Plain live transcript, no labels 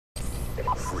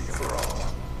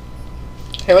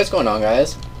Hey, what's going on,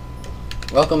 guys?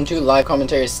 Welcome to live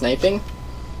commentary sniping,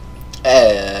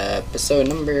 episode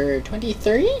number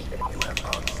 23.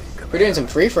 We're doing some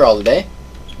free-for-all today.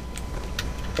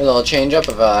 A little change up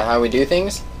of how we do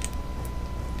things.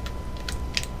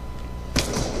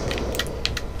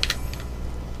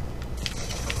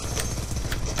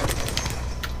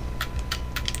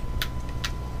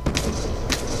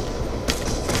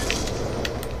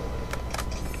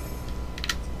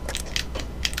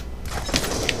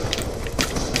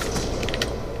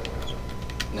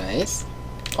 Nice.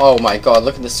 Oh my god,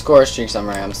 look at the score streaks I'm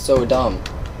running. I'm so dumb.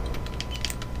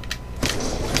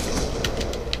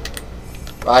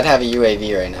 I'd have a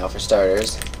UAV right now for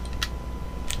starters.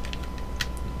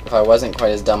 If I wasn't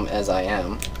quite as dumb as I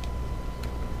am.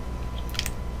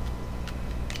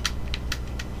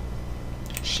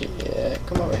 Shit,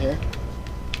 come over here.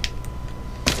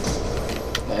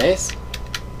 Nice.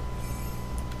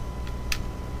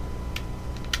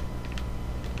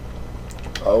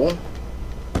 Oh.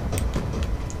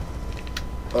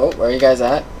 Oh, where are you guys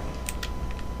at?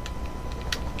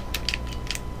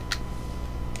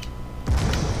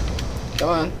 Come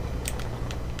on.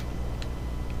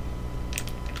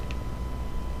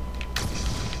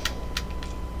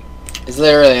 It's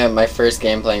literally my first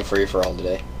game playing free-for-all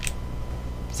today.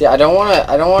 See, I don't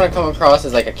wanna come across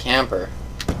as like a camper.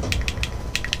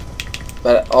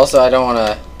 But also I don't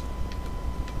wanna.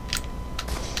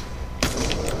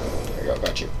 There you go,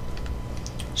 got you.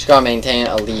 Just gotta maintain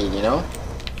a lead, you know?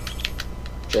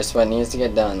 Just what needs to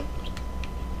get done.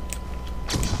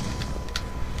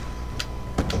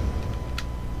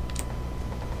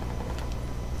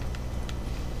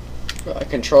 I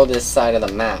control this side of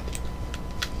the map.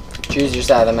 Choose your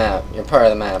side of the map. You're part of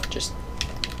the map. Just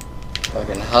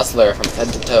fucking hustler from head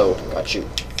to toe. Got you.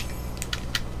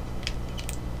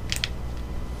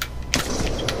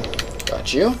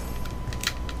 Got you.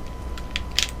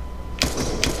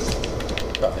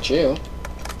 Got you.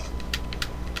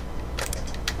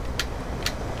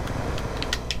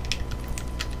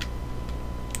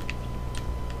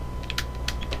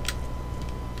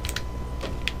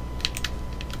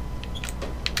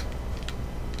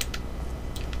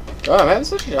 Oh, I'm having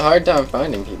such a hard time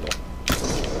finding people.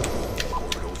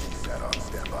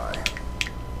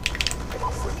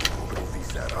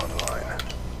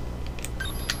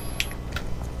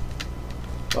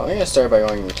 Well, I'm gonna start by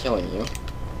going and killing you.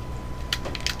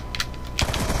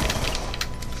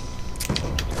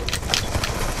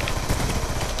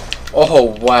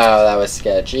 Oh wow, that was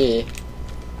sketchy.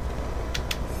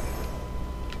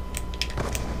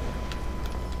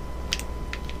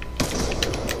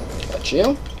 Got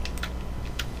you.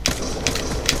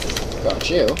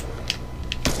 Got you.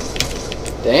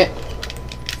 Dang it.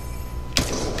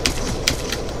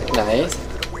 Nice.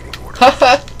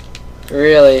 Haha!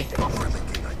 Really?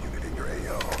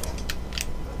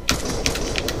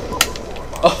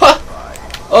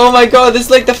 Oh, oh my god, this is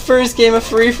like the first game of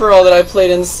free-for-all that I played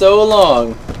in so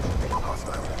long.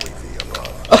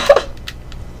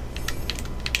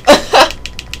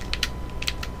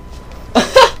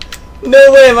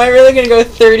 No way, am I really gonna go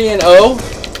 30-0?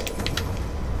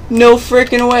 No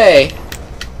frickin' way.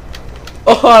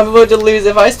 Oh, I'm about to lose.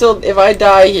 If I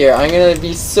die here, I'm gonna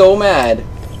be so mad.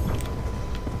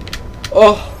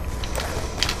 Oh.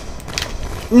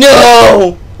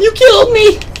 No! You killed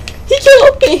me! He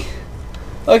killed me!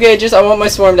 Okay, I want my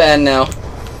swarm to end now.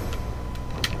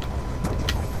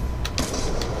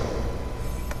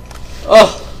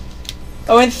 Oh.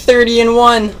 I went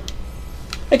 30-1.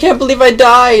 I can't believe I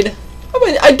died.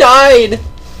 I died!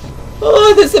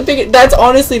 Oh, that's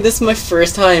honestly, this is my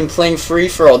first time playing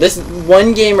free-for-all. This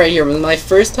one game right here was my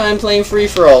first time playing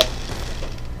free-for-all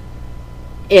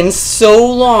in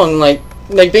so long. Like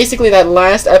basically that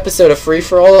last episode of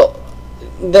free-for-all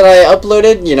that I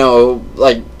uploaded, you know,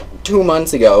 like 2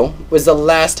 months ago, was the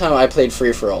last time I played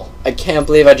free-for-all. I can't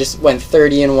believe I just went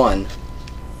 30-1.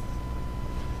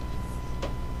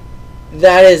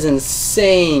 That is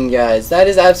insane, guys. That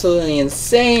is absolutely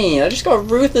insane. I just got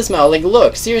Ruthless Medal. Like,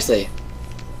 look, seriously.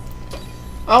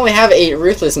 I only have 8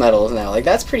 Ruthless Medals now. Like,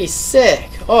 that's pretty sick.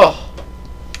 Oh.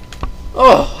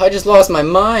 Oh, I just lost my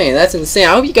mind. That's insane.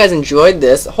 I hope you guys enjoyed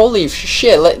this. Holy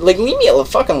shit. Like leave me a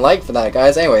fucking like for that,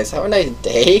 guys. Anyways, have a nice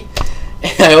day.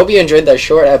 And I hope you enjoyed that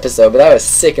short episode, but that was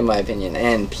sick in my opinion.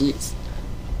 And peace.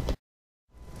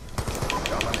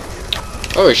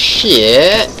 Oh,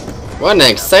 shit. What an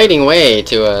exciting way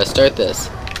to start this.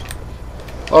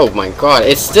 Oh my god,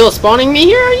 it's still spawning me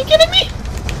here? Are you kidding me?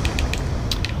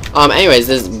 Anyways,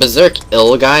 this Berserk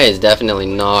Ill guy is definitely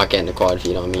not getting a quad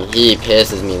feed on me. He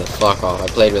pisses me the fuck off. I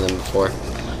played with him before.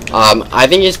 I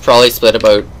think he's probably split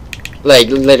about, like,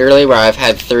 literally where I've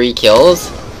had 3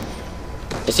 kills.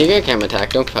 Is he gonna cam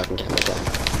attack? Don't fucking cam attack.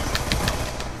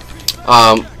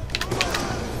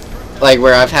 Like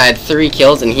where I've had 3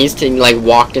 kills and he's like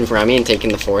walked in front of me and taken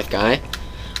the 4th guy.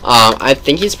 I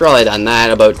think he's probably done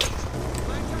that about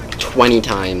 20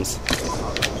 times.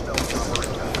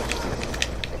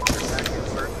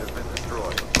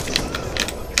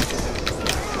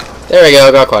 There we go,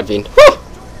 I got quad feed. Whew!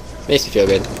 Makes me feel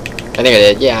good. I think I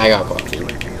did. Yeah, I got quad feed.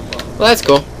 Well, that's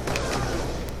cool.